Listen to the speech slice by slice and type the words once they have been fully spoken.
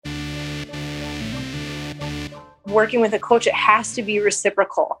working with a coach, it has to be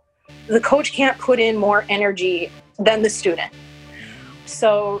reciprocal. The coach can't put in more energy than the student.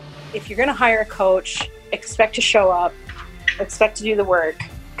 So if you're going to hire a coach, expect to show up, expect to do the work,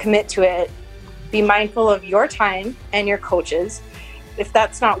 commit to it, be mindful of your time and your coaches. If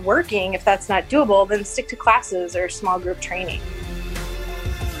that's not working, if that's not doable, then stick to classes or small group training.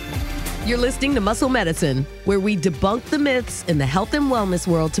 You're listening to Muscle Medicine, where we debunk the myths in the health and wellness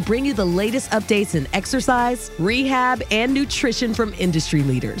world to bring you the latest updates in exercise, rehab, and nutrition from industry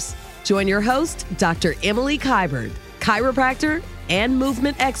leaders. Join your host, Dr. Emily Kiberd, chiropractor and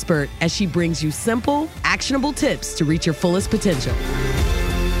movement expert, as she brings you simple, actionable tips to reach your fullest potential.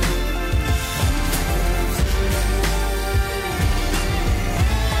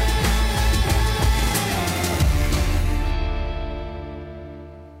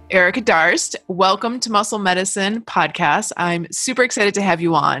 Erica Darst, welcome to Muscle Medicine Podcast. I'm super excited to have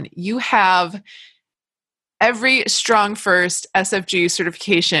you on. You have every Strong First SFG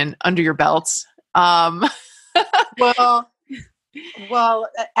certification under your belts. Well,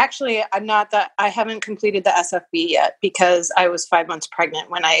 actually, I haven't completed the SFB yet because I was 5 months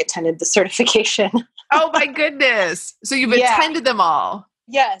pregnant when I attended the certification. Oh my goodness. So you've attended them all.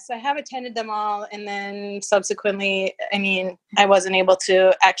 Yes, I have attended them all. And then subsequently, I wasn't able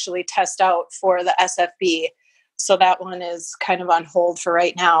to actually test out for the SFB. So that one is kind of on hold for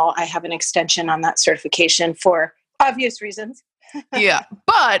right now. I have an extension on that certification for obvious reasons. Yeah.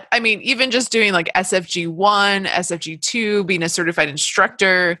 But even just doing like SFG1, SFG2, being a certified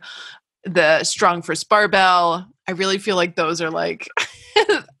instructor, the Strong First Barbell, I really feel like those are like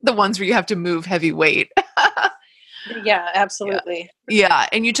the ones where you have to move heavy weight. Yeah, absolutely. Yeah.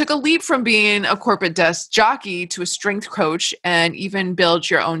 And you took a leap from being a corporate desk jockey to a strength coach and even build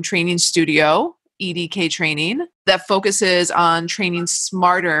your own training studio, EDK Training, that focuses on training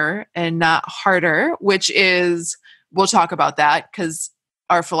smarter and not harder, which is, we'll talk about that because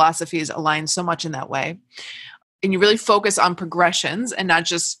our philosophies align so much in that way. And you really focus on progressions and not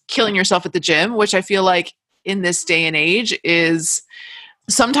just killing yourself at the gym, which I feel like in this day and age is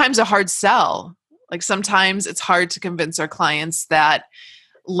sometimes a hard sell. Like sometimes it's hard to convince our clients that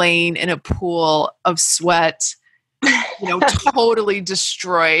laying in a pool of sweat, totally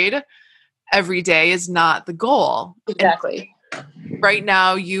destroyed every day is not the goal. Exactly. And right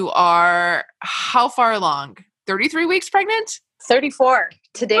now you are how far along? 33 weeks pregnant? 34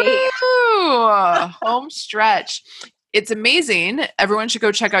 today. Ooh, home stretch. It's amazing. Everyone should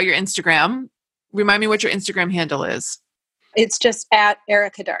go check out your Instagram. Remind me what your Instagram handle is. It's just at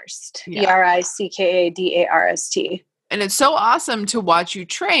Erica Darst, ERICKADARST. And it's so awesome to watch you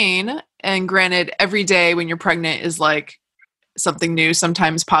train. And granted, every day when you're pregnant is like something new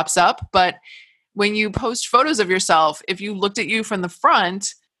sometimes pops up. But when you post photos of yourself, if you looked at you from the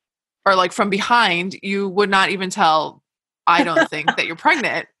front or like from behind, you would not even tell, I don't think, that you're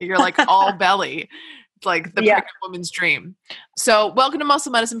pregnant. You're like all belly. It's like the pregnant woman's dream. So welcome to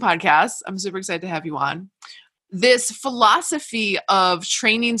Muscle Medicine Podcast. I'm super excited to have you on. This philosophy of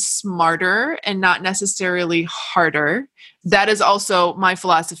training smarter and not necessarily harder, that is also my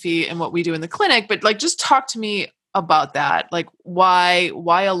philosophy and what we do in the clinic. But like, just talk to me about that. Like, why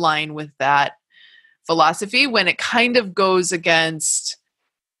align with that philosophy when it kind of goes against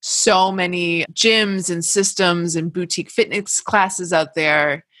so many gyms and systems and boutique fitness classes out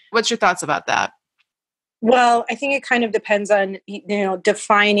there? What's your thoughts about that? Well, I think it kind of depends on,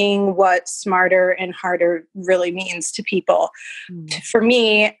 defining what smarter and harder really means to people. For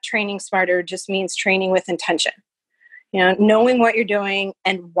me, training smarter just means training with intention. Knowing what you're doing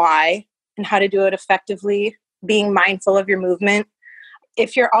and why and how to do it effectively, being mindful of your movement.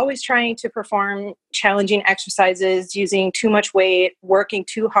 If you're always trying to perform challenging exercises, using too much weight, working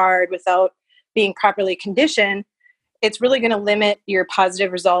too hard without being properly conditioned, it's really going to limit your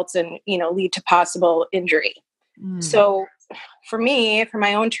positive results and, lead to possible injury. So for me, for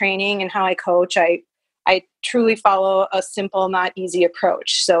my own training and how I coach, I truly follow a simple, not easy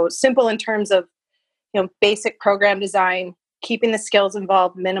approach. So simple in terms of, basic program design, keeping the skills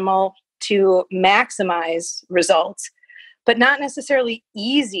involved minimal to maximize results, but not necessarily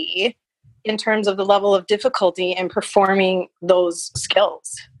easy in terms of the level of difficulty in performing those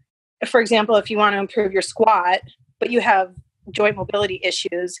skills. For example, if you want to improve your squat, but you have joint mobility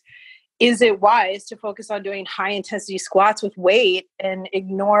issues, is it wise to focus on doing high intensity squats with weight and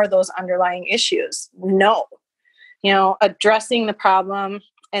ignore those underlying issues? No. Addressing the problem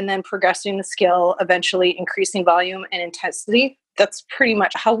and then progressing the skill, eventually increasing volume and intensity. That's pretty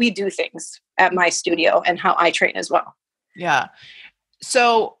much how we do things at my studio and how I train as well. Yeah.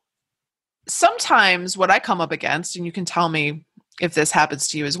 So sometimes what I come up against, and you can tell me if this happens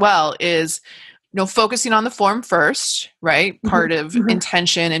to you as well, is focusing on the form first, right? Part of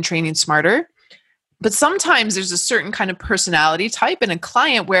intention and training smarter. But sometimes there's a certain kind of personality type in a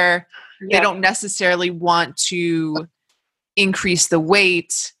client where they don't necessarily want to increase the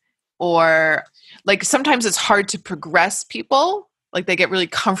weight, or like sometimes it's hard to progress people. Like they get really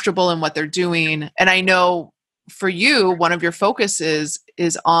comfortable in what they're doing. And I know for you, one of your focuses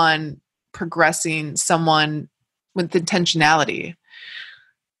is on progressing someone with intentionality.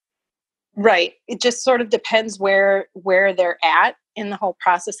 Right. It just sort of depends where they're at in the whole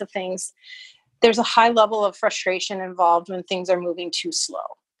process of things. There's a high level of frustration involved when things are moving too slow.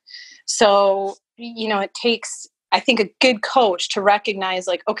 So, it takes, I think, a good coach to recognize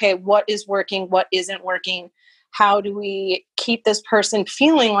like, okay, what is working? What isn't working? How do we keep this person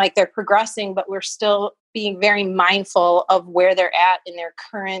feeling like they're progressing, but we're still being very mindful of where they're at in their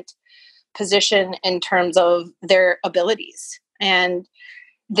current position in terms of their abilities. And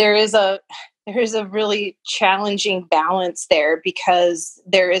there is a really challenging balance there because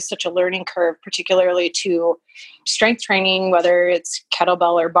there is such a learning curve, particularly to strength training, whether it's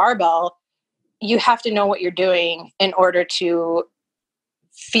kettlebell or barbell. You have to know what you're doing in order to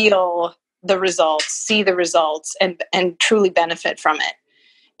feel the results, see the results, and truly benefit from it.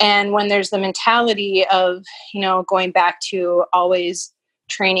 And when there's the mentality of, going back to always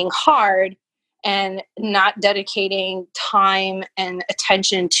training hard and not dedicating time and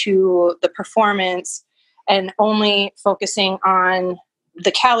attention to the performance and only focusing on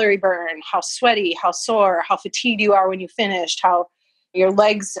the calorie burn, how sweaty, how sore, how fatigued you are when you finished, how your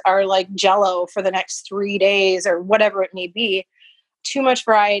legs are like jello for the next 3 days or whatever it may be. Too much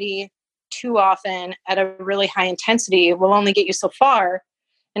variety, too often at a really high intensity will only get you so far.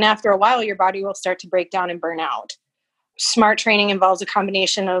 And after a while, your body will start to break down and burn out. Smart training involves a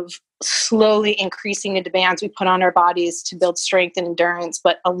combination of slowly increasing the demands we put on our bodies to build strength and endurance,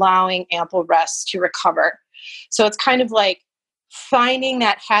 but allowing ample rest to recover. So it's kind of like finding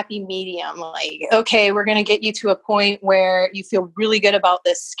that happy medium, like, okay, we're going to get you to a point where you feel really good about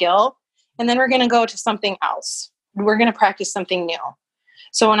this skill, and then we're going to go to something else. We're going to practice something new.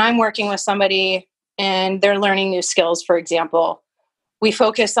 So when I'm working with somebody and they're learning new skills, for example, we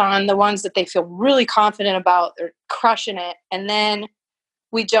focus on the ones that they feel really confident about, they're crushing it, and then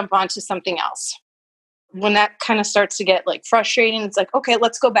we jump onto something else. When that kind of starts to get like frustrating, it's like, okay,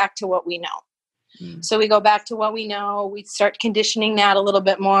 let's go back to what we know. So we go back to what we know. We start conditioning that a little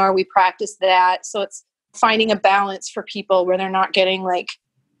bit more. We practice that. So it's finding a balance for people where they're not getting like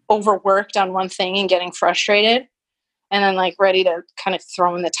overworked on one thing and getting frustrated and then like ready to kind of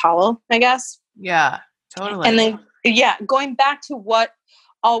throw in the towel, I guess. Yeah, totally. And then, going back to what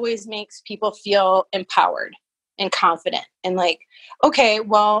always makes people feel empowered and confident and like, okay,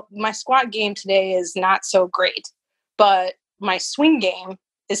 well, my squat game today is not so great, but my swing game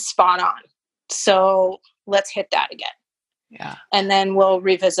is spot on. So let's hit that again. Yeah. And then we'll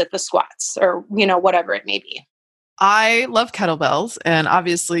revisit the squats or, whatever it may be. I love kettlebells, and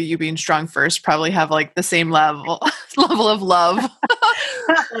obviously you being Strong First probably have like the same level of love.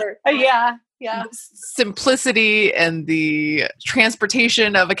 Yeah. The simplicity and the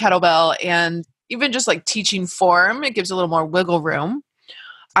transportation of a kettlebell, and even just like teaching form, it gives a little more wiggle room.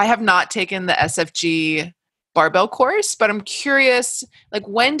 I have not taken the SFG barbell course, but I'm curious, like,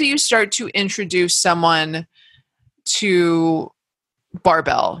 when do you start to introduce someone to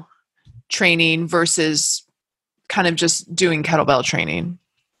barbell training versus kind of just doing kettlebell training?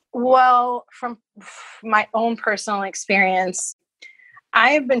 Well, from my own personal experience,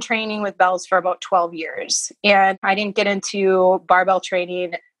 I have been training with bells for about 12 years, and I didn't get into barbell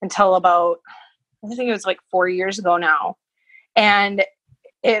training until about, I think it was like 4 years ago now. And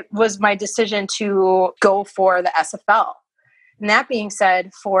it was my decision to go for the SFL. And that being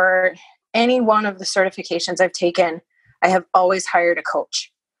said, for any one of the certifications I've taken, I have always hired a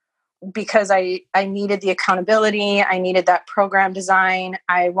coach because I needed the accountability. I needed that program design.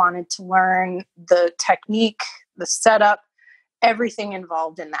 I wanted to learn the technique, the setup, everything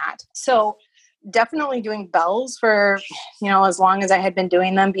involved in that. So definitely doing bells for, as long as I had been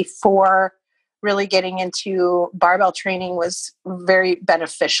doing them before really getting into barbell training was very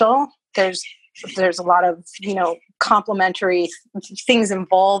beneficial. There's a lot of, complementary things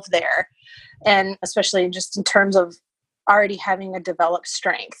involved there. And especially just in terms of already having a developed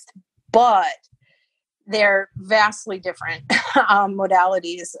strength, but they're vastly different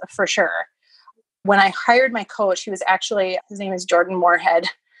modalities for sure. When I hired my coach, his name is Jordan Moorhead.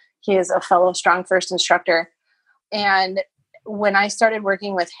 He is a fellow Strong First instructor. And when I started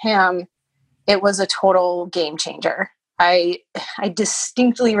working with him, it was a total game changer. I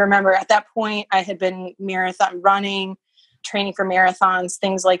distinctly remember at that point, I had been marathon running, training for marathons,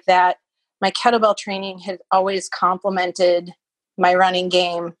 things like that. my kettlebell training had always complemented my running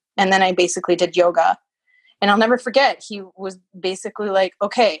game. And then I basically did yoga. And I'll never forget, he was basically like,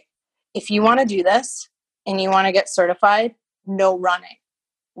 okay, if you want to do this and you want to get certified, no running,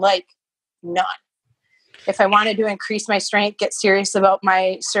 like none. If I wanted to increase my strength, get serious about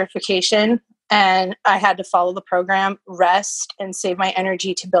my certification, and I had to follow the program, rest, and save my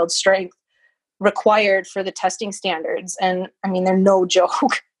energy to build strength required for the testing standards. And I mean, they're no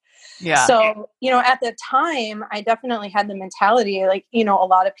joke. Yeah. So, at the time, I definitely had the mentality, like, a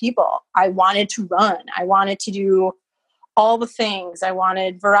lot of people, I wanted to run. I wanted to do all the things. I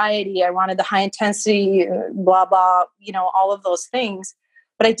wanted variety. I wanted the high intensity, blah, blah, all of those things.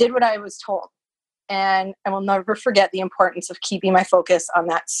 But I did what I was told. And I will never forget the importance of keeping my focus on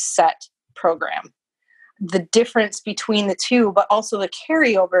that set program. The difference between the two, but also the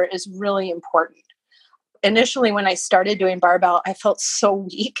carryover, is really important. Initially, when I started doing barbell, I felt so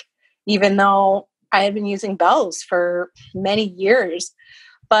weak, even though I had been using bells for many years.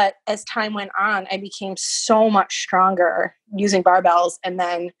 But as time went on, I became so much stronger using barbells. And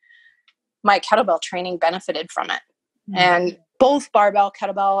then my kettlebell training benefited from it. Mm-hmm. And both barbell,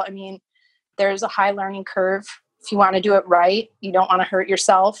 kettlebell, I mean, there's a high learning curve. If you want to do it right, you don't want to hurt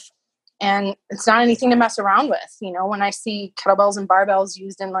yourself. And it's not anything to mess around with. When I see kettlebells and barbells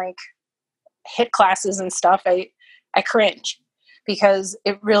used in like HIIT classes and stuff, I cringe, because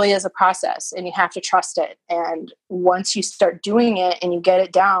it really is a process and you have to trust it. And once you start doing it and you get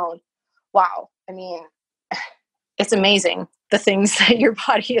it down, wow. I mean, it's amazing the things that your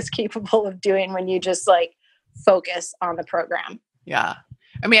body is capable of doing when you just like focus on the program. Yeah.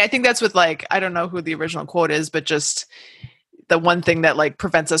 I mean, I think that's with like, I don't know who the original quote is, but just the one thing that like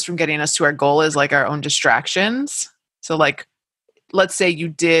prevents us from getting us to our goal is like our own distractions. So like, let's say you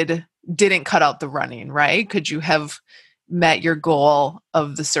didn't cut out the running, right? Could you have met your goal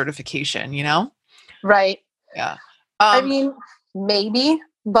of the certification, Right. Yeah. I mean, maybe,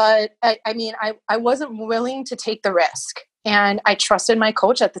 but I wasn't willing to take the risk, and I trusted my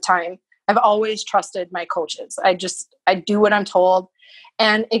coach at the time. I've always trusted my coaches. I do what I'm told,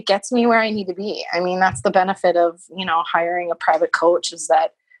 and it gets me where I need to be. I mean, that's the benefit of, hiring a private coach, is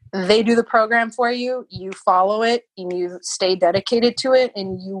that they do the program for you, you follow it, and you stay dedicated to it,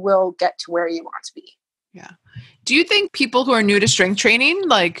 and you will get to where you want to be. Yeah. Do you think people who are new to strength training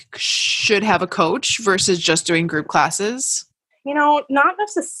like should have a coach versus just doing group classes? Not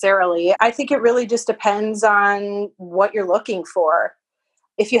necessarily. I think it really just depends on what you're looking for.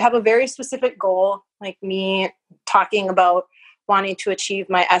 If you have a very specific goal, like me talking about wanting to achieve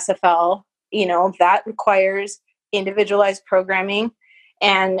my SFL, that requires individualized programming.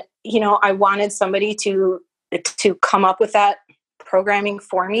 And, I wanted somebody to come up with that programming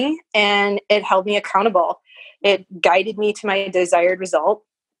for me, and it held me accountable. It guided me to my desired result.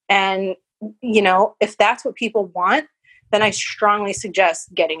 And, if that's what people want, then I strongly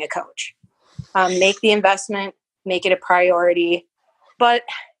suggest getting a coach. Make the investment, make it a priority. But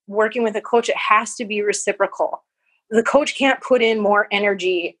working with a coach, it has to be reciprocal. The coach can't put in more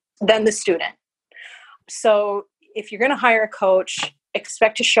energy than the student. So if you're going to hire a coach,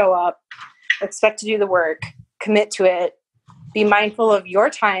 expect to show up, expect to do the work, commit to it, be mindful of your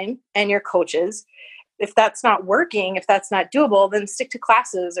time and your coaches. If that's not working, if that's not doable, then stick to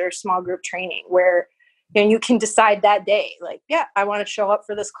classes or small group training where you can decide that day, like, yeah, I want to show up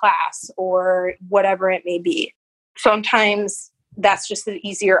for this class or whatever it may be. Sometimes that's just the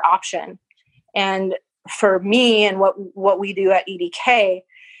easier option. And for me and what we do at EDK,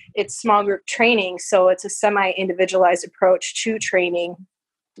 it's small group training. So it's a semi-individualized approach to training,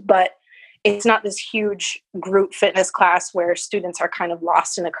 but it's not this huge group fitness class where students are kind of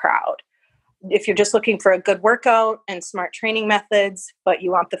lost in a crowd. If you're just looking for a good workout and smart training methods, but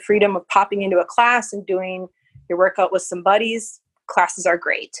you want the freedom of popping into a class and doing your workout with some buddies, classes are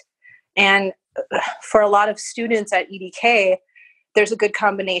great. And for a lot of students at EDK, there's a good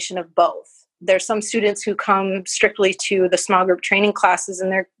combination of both. There's some students who come strictly to the small group training classes,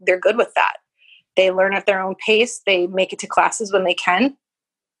 and they're good with that. They learn at their own pace. They make it to classes when they can.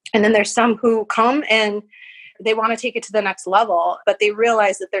 And then there's some who come and they want to take it to the next level, but they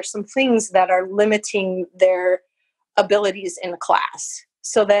realize that there's some things that are limiting their abilities in the class.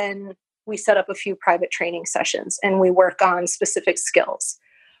 So then we set up a few private training sessions and we work on specific skills.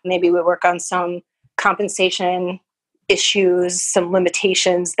 Maybe we work on some compensation issues, some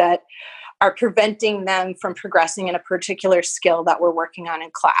limitations that are preventing them from progressing in a particular skill that we're working on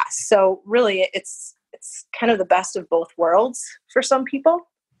in class. So really it's kind of the best of both worlds for some people.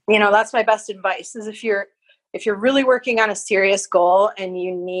 That's my best advice, is if you're really working on a serious goal and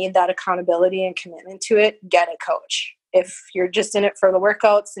you need that accountability and commitment to it, get a coach. If you're just in it for the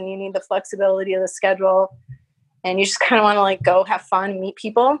workouts and you need the flexibility of the schedule and you just kind of want to like go have fun, meet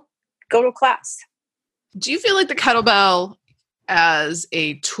people, go to a class. Do you feel like the kettlebell as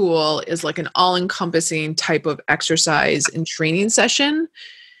a tool is like an all-encompassing type of exercise and training session?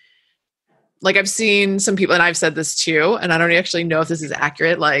 Like I've seen some people, and I've said this too, and I don't actually know if this is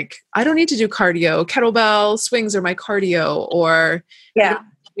accurate. Like, I don't need to do cardio. Kettlebell swings are my cardio, or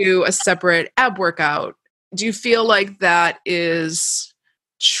do a separate ab workout. Do you feel like that is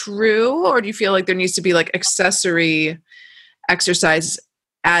true, or do you feel like there needs to be like accessory exercise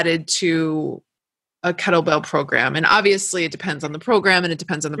added to a kettlebell program? And obviously it depends on the program and it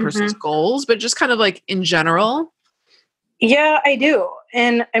depends on the person's goals, but just kind of like in general. Yeah, I do.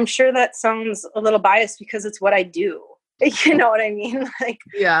 And I'm sure that sounds a little biased because it's what I do. You know what I mean? Like,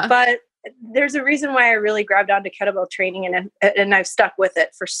 yeah. But there's a reason why I really grabbed onto kettlebell training and I've stuck with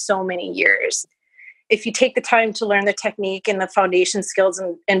it for so many years. If you take the time to learn the technique and the foundation skills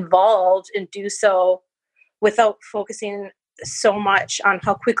involved and do so without focusing so much on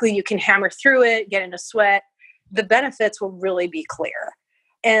how quickly you can hammer through it, get in a sweat, the benefits will really be clear.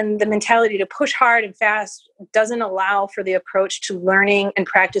 And the mentality to push hard and fast doesn't allow for the approach to learning and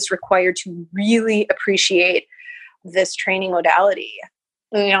practice required to really appreciate this training modality.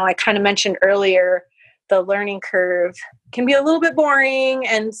 You know, I kind of mentioned earlier, the learning curve can be a little bit boring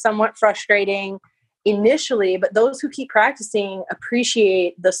and somewhat frustrating initially, but those who keep practicing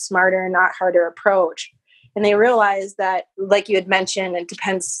appreciate the smarter, not harder approach. And they realize that, like you had mentioned, it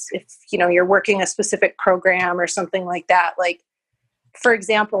depends if, you know, you're working a specific program or something like that. Like, for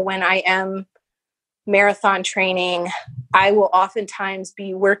example, when I am marathon training, I will oftentimes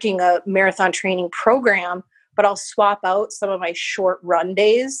be working a marathon training program, but I'll swap out some of my short run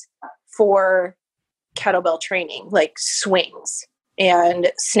days for kettlebell training, like swings and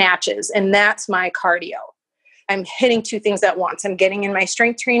snatches. And that's my cardio. I'm hitting two things at once. I'm getting in my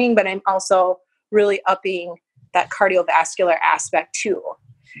strength training, but I'm also really upping that cardiovascular aspect too.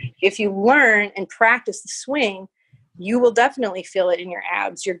 If you learn and practice the swing, you will definitely feel it in your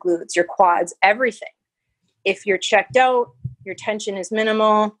abs, your glutes, your quads, everything. If you're checked out, your tension is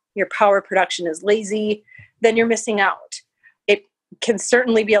minimal, your power production is lazy, then you're missing out. It can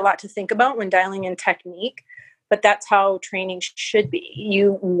certainly be a lot to think about when dialing in technique, but that's how training should be.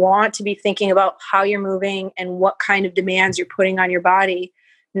 You want to be thinking about how you're moving and what kind of demands you're putting on your body,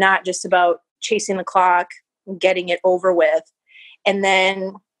 not just about chasing the clock and getting it over with. And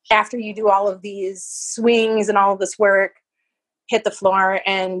then after you do all of these swings and all of this work, hit the floor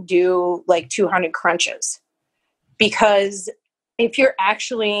and do like 200 crunches. Because if you're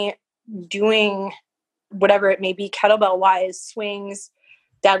actually doing whatever it may be, kettlebell wise, swings,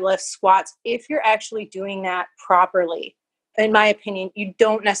 deadlifts, squats, if you're actually doing that properly, in my opinion, you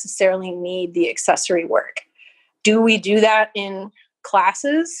don't necessarily need the accessory work. Do we do that in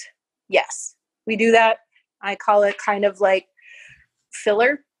classes? Yes, we do that. I call it kind of like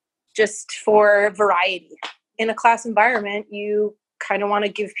filler, just for variety. In a class environment, you kind of want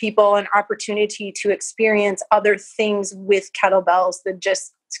to give people an opportunity to experience other things with kettlebells than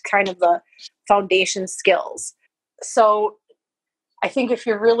just kind of the foundation skills. So I think if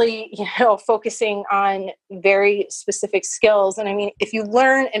you're really, focusing on very specific skills, and I mean, if you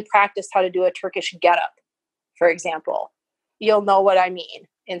learn and practice how to do a Turkish getup, for example, you'll know what I mean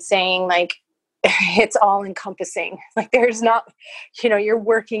in saying like, it's all encompassing. Like there's not, you're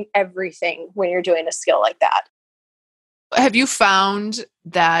working everything when you're doing a skill like that. Have you found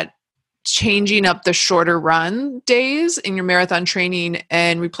that changing up the shorter run days in your marathon training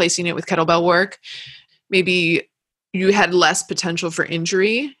and replacing it with kettlebell work, maybe you had less potential for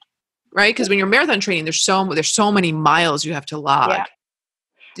injury, right? Because when you're marathon training, there's so many miles you have to log. Yeah.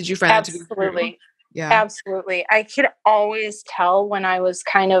 Did you find that to be true? Yeah, absolutely. I could always tell when I was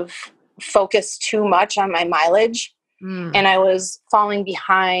kind of focused too much on my mileage and I was falling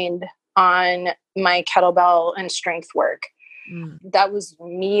behind on my kettlebell and strength work. That was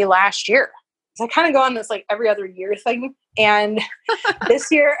me last year. So I kind of go on this like every other year thing. And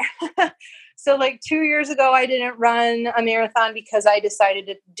this year, so like 2 years ago, I didn't run a marathon because I decided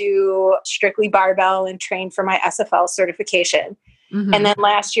to do strictly barbell and train for my SFL certification. Mm-hmm. And then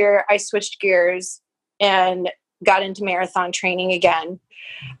last year I switched gears and got into marathon training again.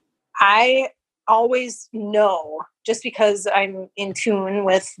 I always know, just because I'm in tune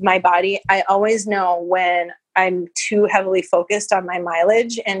with my body, I always know when I'm too heavily focused on my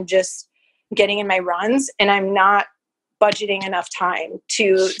mileage and just getting in my runs, and I'm not budgeting enough time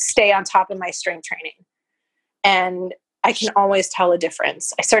to stay on top of my strength training. And I can always tell a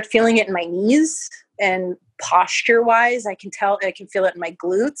difference. I start feeling it in my knees, and posture wise, I can feel it in my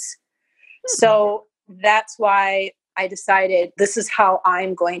glutes. So that's why I decided this is how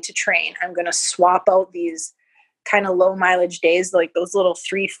I'm going to train. I'm going to swap out these kind of low mileage days, like those little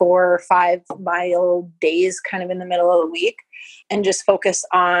 3, 4, 5 mile days kind of in the middle of the week, and just focus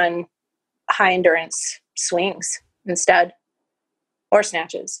on high endurance swings instead, or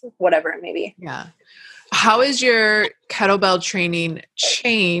snatches, whatever it may be. Yeah. How has your kettlebell training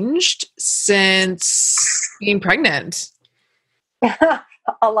changed since being pregnant?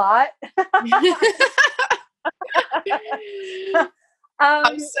 A lot.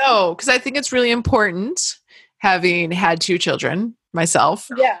 How so? Because I think it's really important, having had 2 children myself,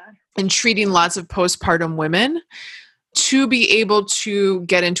 and treating lots of postpartum women, to be able to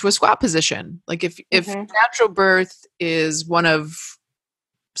get into a squat position. Like if natural birth is one of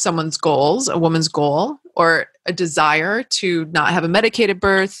someone's goals, a woman's goal, or a desire to not have a medicated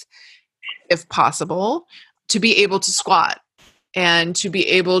birth, if possible, to be able to squat and to be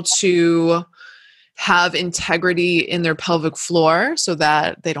able to have integrity in their pelvic floor so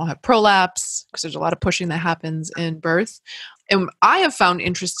that they don't have prolapse, because there's a lot of pushing that happens in birth. And I have found,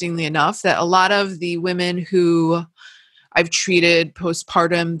 interestingly enough, that a lot of the women who I've treated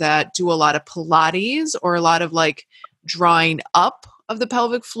postpartum that do a lot of Pilates or a lot of like drawing up of the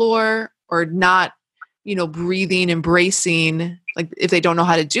pelvic floor, or not, breathing, embracing, like if they don't know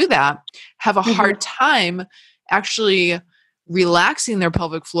how to do that, have a hard time actually relaxing their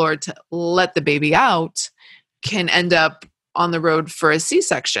pelvic floor to let the baby out, can end up on the road for a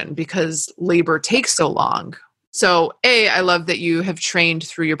C-section because labor takes so long. So I love that you have trained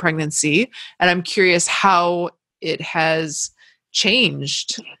through your pregnancy, and I'm curious how it has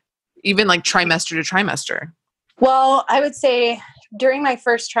changed, even like trimester to trimester. Well, I would say during my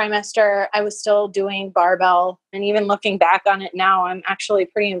first trimester, I was still doing barbell. And even looking back on it now, I'm actually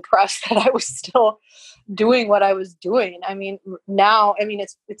pretty impressed that I was still doing what I was doing. I mean, now,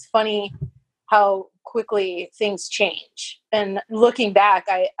 it's funny how quickly things change. And looking back,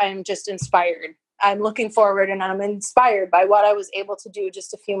 I'm just inspired. I'm looking forward and I'm inspired by what I was able to do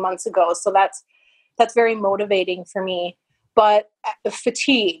just a few months ago. So that's very motivating for me. But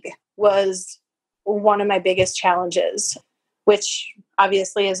fatigue was one of my biggest challenges, which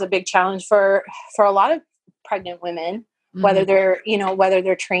obviously is a big challenge for a lot of pregnant women, whether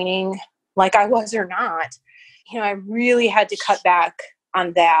they're training like I was or not. I really had to cut back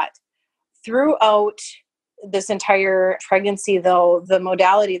on that. Throughout this entire pregnancy, though, the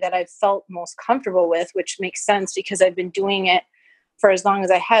modality that I've felt most comfortable with, which makes sense because I've been doing it for as long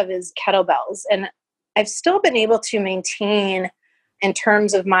as I have, is kettlebells. And I've still been able to maintain, in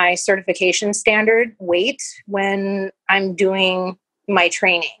terms of my certification standard, weight when I'm doing my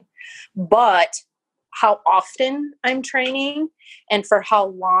training. But how often I'm training and for how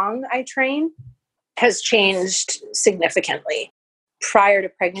long I train has changed significantly. Prior to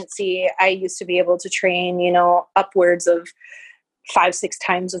pregnancy, I used to be able to train, upwards of 5-6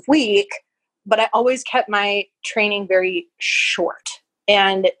 times a week, but I always kept my training very short.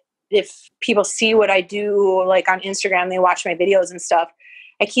 And if people see what I do, like on Instagram, they watch my videos and stuff,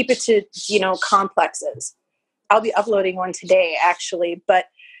 I keep it to, complexes. I'll be uploading one today, actually, but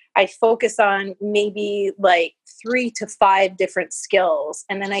I focus on maybe like 3 to 5 different skills,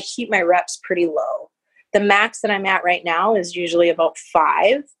 and then I keep my reps pretty low. The max that I'm at right now is usually about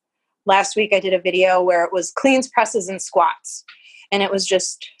 5. Last week I did a video where it was cleans, presses, and squats, and it was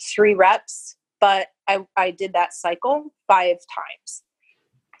just 3 reps, but I did that cycle 5 times.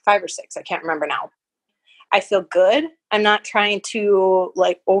 5 or 6, I can't remember now. I feel good. I'm not trying to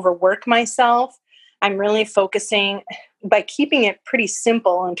like overwork myself. I'm really focusing by keeping it pretty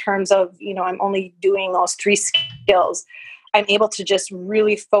simple in terms of, I'm only doing those 3 skills. I'm able to just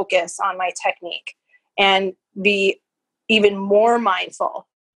really focus on my technique and be even more mindful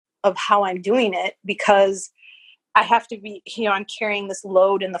of how I'm doing it, because I have to be, I'm carrying this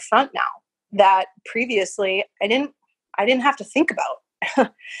load in the front now that previously I didn't have to think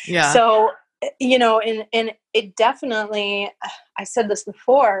about. Yeah. So, and it definitely, I said this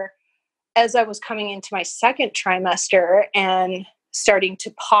before, as I was coming into my second trimester and starting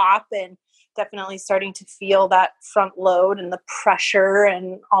to pop and definitely starting to feel that front load and the pressure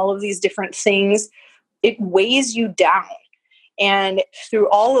and all of these different things, it weighs you down. And through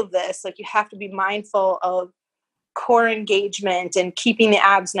all of this, like, you have to be mindful of core engagement and keeping the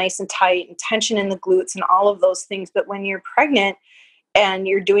abs nice and tight and tension in the glutes and all of those things. But when you're pregnant and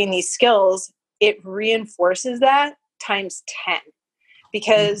you're doing these skills, it reinforces that times 10.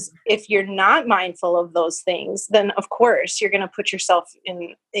 Because if you're not mindful of those things, then of course you're going to put yourself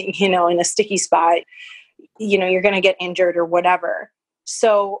in a sticky spot. You're going to get injured or whatever.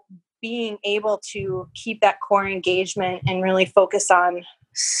 So being able to keep that core engagement and really focus on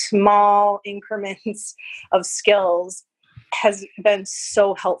small increments of skills has been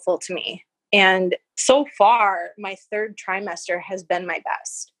so helpful to me. And so far, my third trimester has been my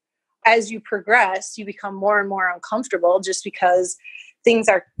best. As you progress, you become more and more uncomfortable just because things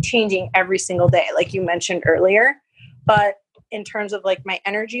are changing every single day, like you mentioned earlier. But in terms of like my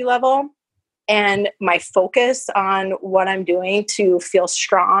energy level and my focus on what I'm doing to feel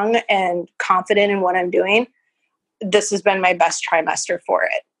strong and confident in what I'm doing, this has been my best trimester for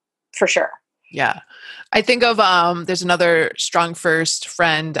it, for sure. Yeah. I think of, there's another Strong First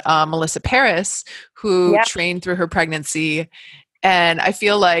friend, Melissa Paris, who trained through her pregnancy. And I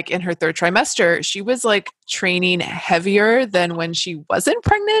feel like in her third trimester, she was like training heavier than when she wasn't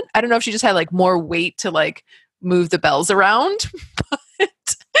pregnant. I don't know if she just had like more weight to like move the bells around.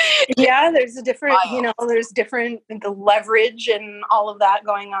 Yeah, there's a different, there's different, the leverage and all of that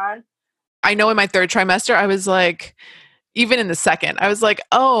going on. I know in my third trimester, I was like, even in the second, I was like,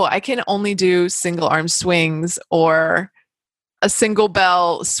 oh, I can only do single arm swings, or a single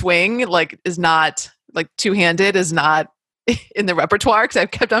bell swing, like is not like two-handed is not in the repertoire, because I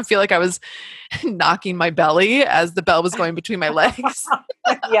kept on feeling like I was knocking my belly as the bell was going between my legs.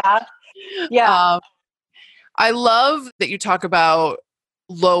 Yeah. I love that you talk about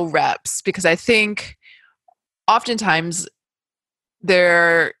low reps, because I think oftentimes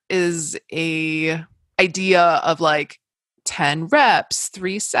there is a idea of like 10 reps,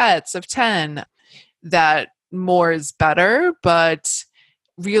 3 sets of 10, that more is better, but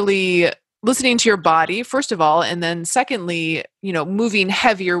really listening to your body, first of all, and then secondly, moving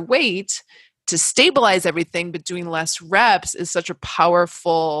heavier weight to stabilize everything, but doing less reps is such a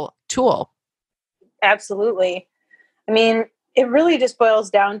powerful tool. Absolutely. I mean, it really just boils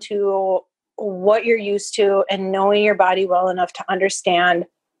down to what you're used to and knowing your body well enough to understand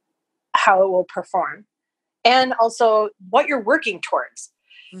how it will perform, and also what you're working towards.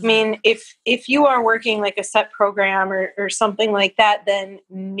 Mm-hmm. I mean, if you are working like a set program or something like that, then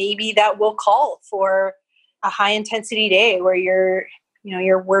maybe that will call for a high intensity day where you're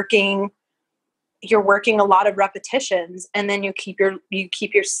working a lot of repetitions, and then you keep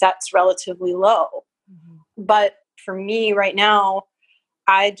your sets relatively low. Mm-hmm. But for me right now,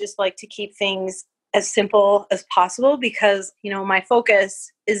 I just like to keep things as simple as possible, because, my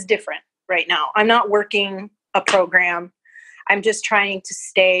focus is different right now. I'm not working a program. I'm just trying to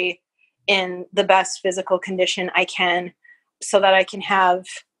stay in the best physical condition I can so that I can have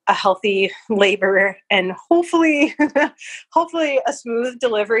a healthy labor and hopefully a smooth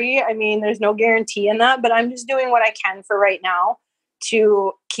delivery. I mean, there's no guarantee in that, but I'm just doing what I can for right now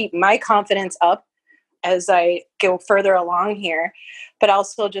to keep my confidence up as I go further along here, but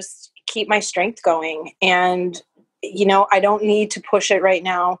also just keep my strength going. And, I don't need to push it right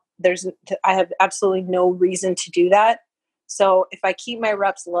now. I have absolutely no reason to do that. So if I keep my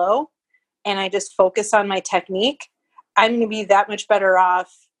reps low and I just focus on my technique, I'm going to be that much better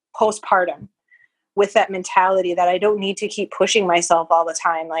off postpartum with that mentality that I don't need to keep pushing myself all the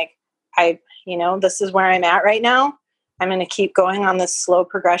time. Like this is where I'm at right now. I'm going to keep going on this slow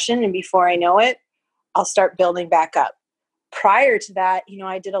progression. And before I know it, I'll start building back up. Prior to that,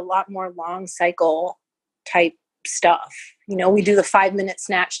 I did a lot more long cycle type stuff. We do the 5-minute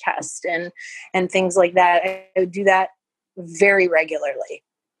snatch test and things like that. I would do that very regularly.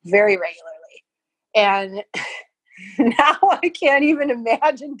 And now I can't even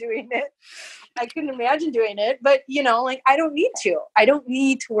imagine doing it. I couldn't imagine doing it, but I don't need to. I don't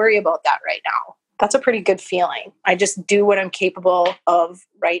need to worry about that right now. That's a pretty good feeling. I just do what I'm capable of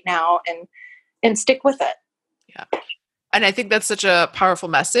right now and stick with it. Yeah. And I think that's such a powerful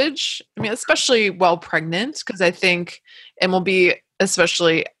message. I mean, especially while pregnant, because I think, and will be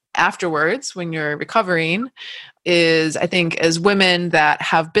especially afterwards when you're recovering, is I think as women that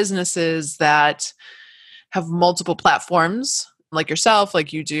have businesses that have multiple platforms, like yourself,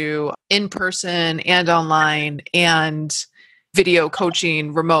 like you do in person and online and video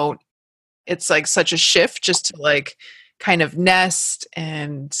coaching, remote, it's like such a shift just to like kind of nest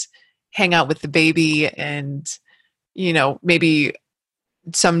and hang out with the baby, and maybe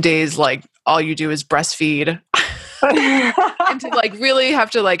some days like all you do is breastfeed and to like really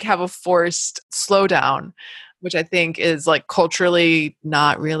have to like have a forced slowdown, which I think is like culturally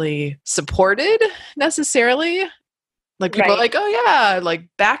not really supported necessarily. Like people are like, oh yeah, like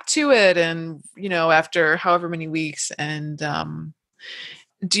back to it. And, after however many weeks. And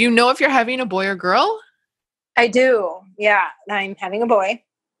do you know if you're having a boy or girl? I do. Yeah. I'm having a boy.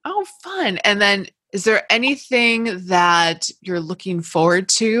 Oh, fun. And then is there anything that you're looking forward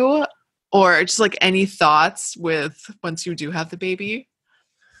to, or just like any thoughts with once you do have the baby?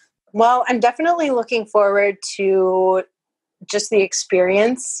 Well, I'm definitely looking forward to just the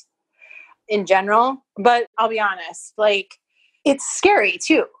experience in general. But I'll be honest, like, it's scary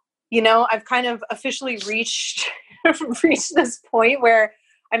too. I've kind of officially reached this point where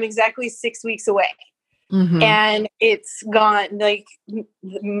I'm exactly 6 weeks away. Mm-hmm. And it's gone, like,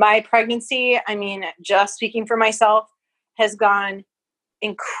 my pregnancy, I mean, just speaking for myself, has gone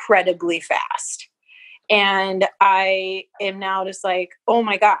incredibly fast. And I am now just like, oh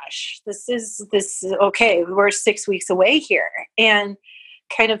my gosh, this is okay. We're 6 weeks away here. And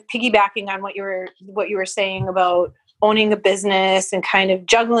kind of piggybacking on what you were saying about owning a business and kind of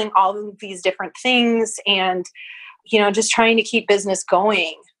juggling all of these different things and, just trying to keep business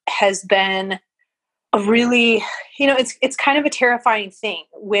going has been a really, it's kind of a terrifying thing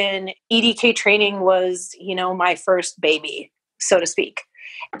when EDK training was, my first baby, so to speak.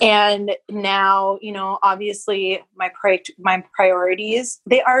 And now, obviously my priorities,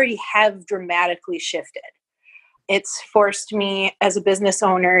 they already have dramatically shifted. It's forced me as a business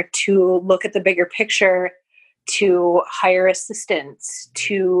owner to look at the bigger picture, to hire assistants,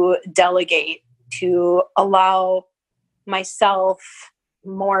 to delegate, to allow myself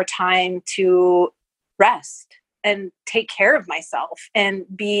more time to rest and take care of myself and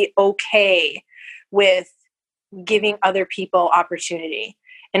be okay with giving other people opportunity.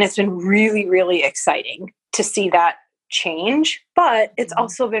 And it's been really, really exciting to see that change, but it's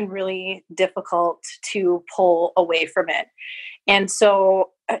also been really difficult to pull away from it. And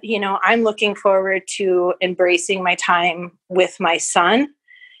so, I'm looking forward to embracing my time with my son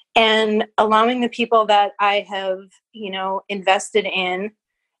and allowing the people that I have, invested in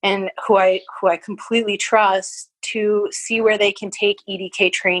and who I completely trust to see where they can take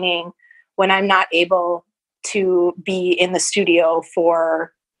EDK training when I'm not able to be in the studio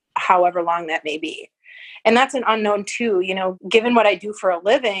for however long that may be. And that's an unknown too, given what I do for a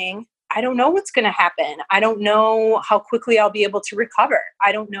living, I don't know what's going to happen. I don't know how quickly I'll be able to recover.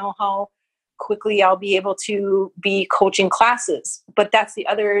 I don't know how quickly I'll be able to be coaching classes. But that's the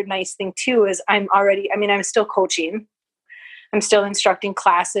other nice thing too, is I'm still coaching. I'm still instructing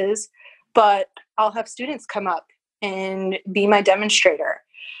classes, but I'll have students come up and be my demonstrator.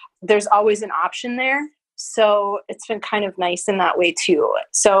 There's always an option there. So it's been kind of nice in that way too.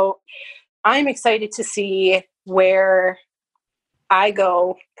 So I'm excited to see where I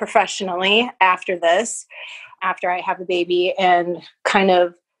go professionally after this, after I have a baby, and kind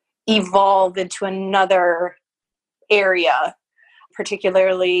of evolve into another area,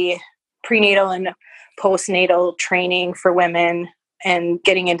 particularly prenatal and postnatal training for women, and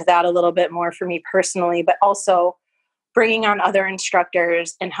getting into that a little bit more for me personally, but also bringing on other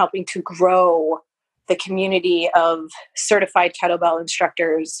instructors and helping to grow the community of certified kettlebell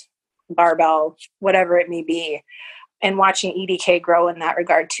instructors, barbell, whatever it may be, and watching EDK grow in that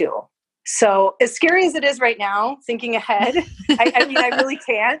regard too. So as scary as it is right now, thinking ahead, I really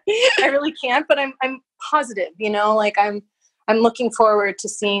can't, but I'm positive, I'm looking forward to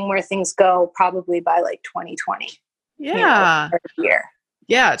seeing where things go probably by like 2020. Yeah. Year.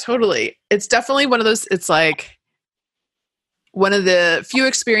 Yeah, totally. It's definitely one of those, it's like one of the few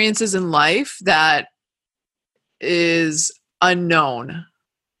experiences in life that is unknown.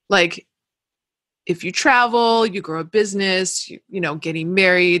 Like, if you travel, you grow a business, getting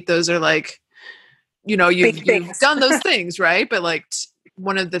married, those are like, you've done those things, right? But like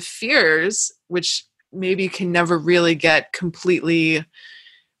one of the fears, which maybe can never really get completely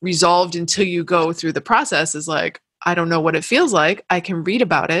resolved until you go through the process, is like, I don't know what it feels like. I can read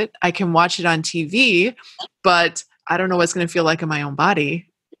about it. I can watch it on TV, but I don't know what it's going to feel like in my own body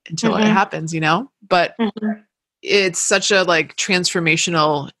until it happens, But it's such a like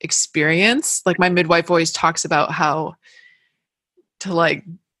transformational experience. Like my midwife always talks about how to like,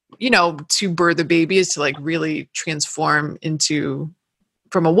 to birth a baby is to like really transform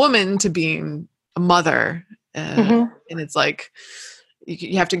from a woman to being a mother. And it's like,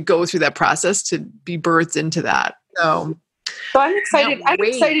 you have to go through that process to be birthed into that. So I'm excited. I'm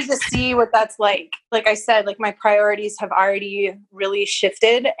excited to see what that's like. Like I said, like my priorities have already really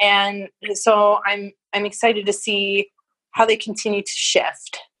shifted. And so I'm excited to see how they continue to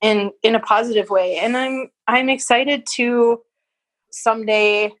shift in a positive way. And I'm excited to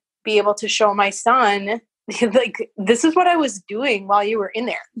someday be able to show my son, like, this is what I was doing while you were in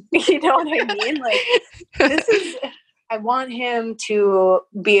there. You know what I mean? Like, I want him to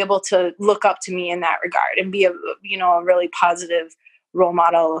be able to look up to me in that regard and be a really positive role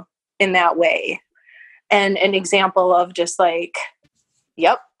model in that way. And an example of just like,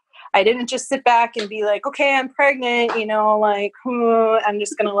 yep, I didn't just sit back and be like, okay, I'm pregnant, I'm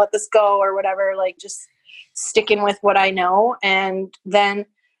just going to let this go or whatever, like just sticking with what I know. And then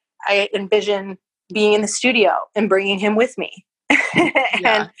I envision, being in the studio and bringing him with me.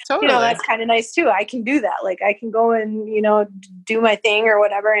 And, totally. That's kind of nice too. I can do that. Like I can go and, do my thing or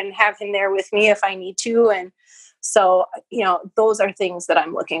whatever and have him there with me if I need to. And so, those are things that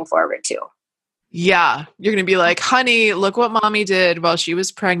I'm looking forward to. Yeah. You're going to be like, honey, look what mommy did while she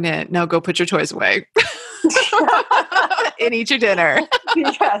was pregnant. Now go put your toys away and eat your dinner.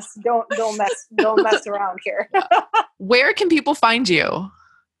 Yes. Don't mess around here. Where can people find you?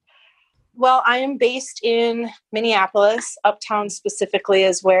 Well, I am based in Minneapolis. Uptown specifically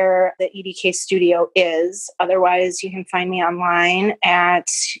is where the EDK studio is. Otherwise, you can find me online at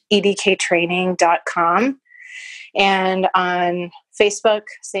edktraining.com. And on Facebook,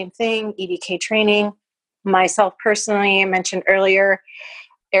 same thing, EDK Training. Myself personally, I mentioned earlier,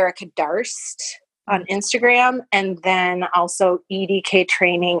 Erica Darst on Instagram, and then also EDK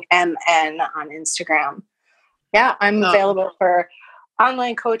Training MN on Instagram. Yeah, I'm available for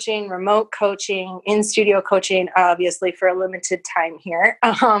online coaching, remote coaching, in-studio coaching, obviously for a limited time here.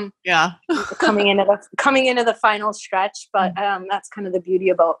 Coming into the final stretch, but that's kind of the beauty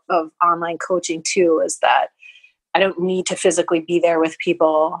of online coaching too, is that I don't need to physically be there with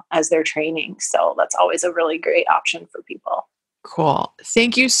people as they're training. So that's always a really great option for people. Cool.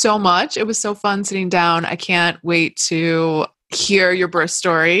 Thank you so much. It was so fun sitting down. I can't wait to hear your birth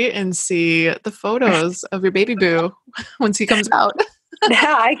story and see the photos of your baby boo once he comes out.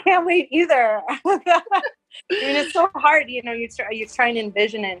 Yeah, I can't wait either. It's so hard. You're trying to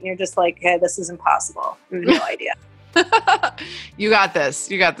envision it and you're just like, hey, this is impossible. I have no idea. You got this,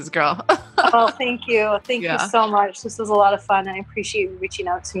 girl. Oh, thank you. Thank you so much. This was a lot of fun. I appreciate you reaching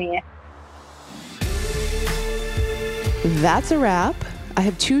out to me. That's a wrap. I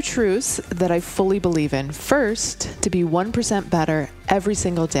have 2 truths that I fully believe in. First, to be 1% better every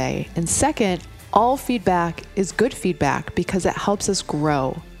single day. And second, all feedback is good feedback because it helps us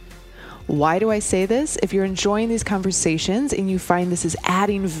grow. Why do I say this? If you're enjoying these conversations and you find this is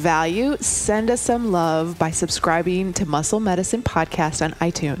adding value, send us some love by subscribing to Muscle Medicine Podcast on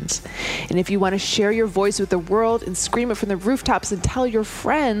iTunes. And if you want to share your voice with the world and scream it from the rooftops and tell your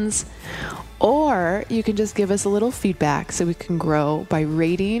friends, or you can just give us a little feedback so we can grow by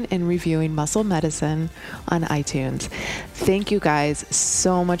rating and reviewing Muscle Medicine on iTunes. Thank you guys.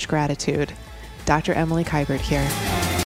 So much gratitude. Dr. Emily Kiberd here.